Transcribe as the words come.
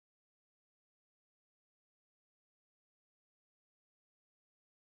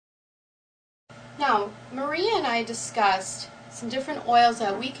Now, Maria and I discussed some different oils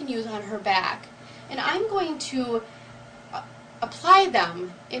that we can use on her back, and I'm going to apply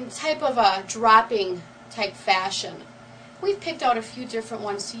them in type of a dropping type fashion. We've picked out a few different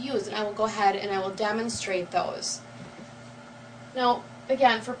ones to use, and I will go ahead and I will demonstrate those. Now,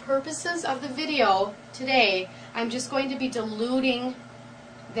 again, for purposes of the video today, I'm just going to be diluting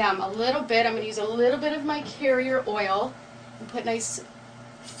them a little bit. I'm going to use a little bit of my carrier oil and put nice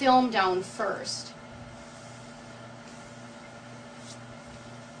film down first.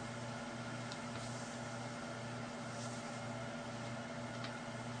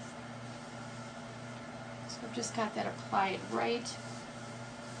 So I've just got that applied right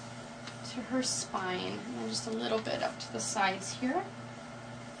to her spine, and then just a little bit up to the sides here.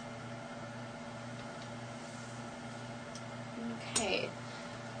 Okay,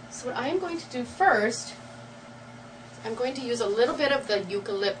 so what I'm going to do first, I'm going to use a little bit of the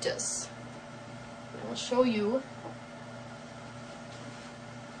eucalyptus. I will show you.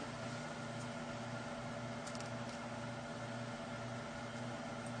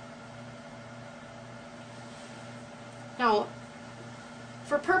 Now,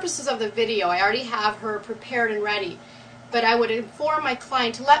 for purposes of the video, I already have her prepared and ready, but I would inform my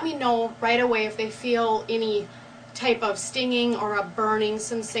client to let me know right away if they feel any type of stinging or a burning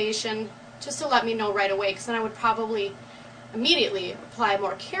sensation, just to let me know right away, because then I would probably immediately apply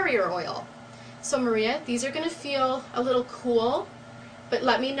more carrier oil. So Maria, these are going to feel a little cool, but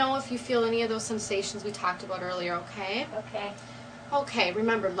let me know if you feel any of those sensations we talked about earlier, okay? Okay. Okay,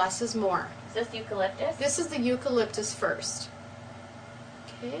 remember, less is more. Is this eucalyptus? This is the eucalyptus first.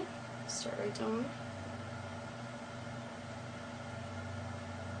 Okay, start right down.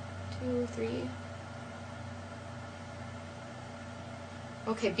 2, 3.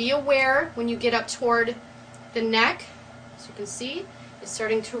 Okay, be aware when you get up toward the neck, as you can see, it's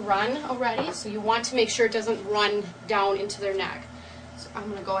starting to run already, so you want to make sure it doesn't run down into their neck. So I'm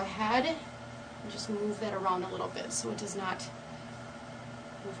going to go ahead and just move that around a little bit so it does not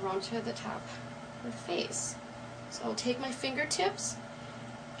move around to the top of the face. So I'll take my fingertips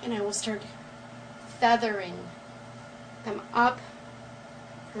and I will start feathering them up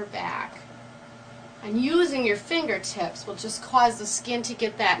her back. And using your fingertips will just cause the skin to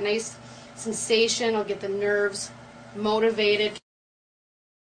get that nice sensation. It'll get the nerves motivated.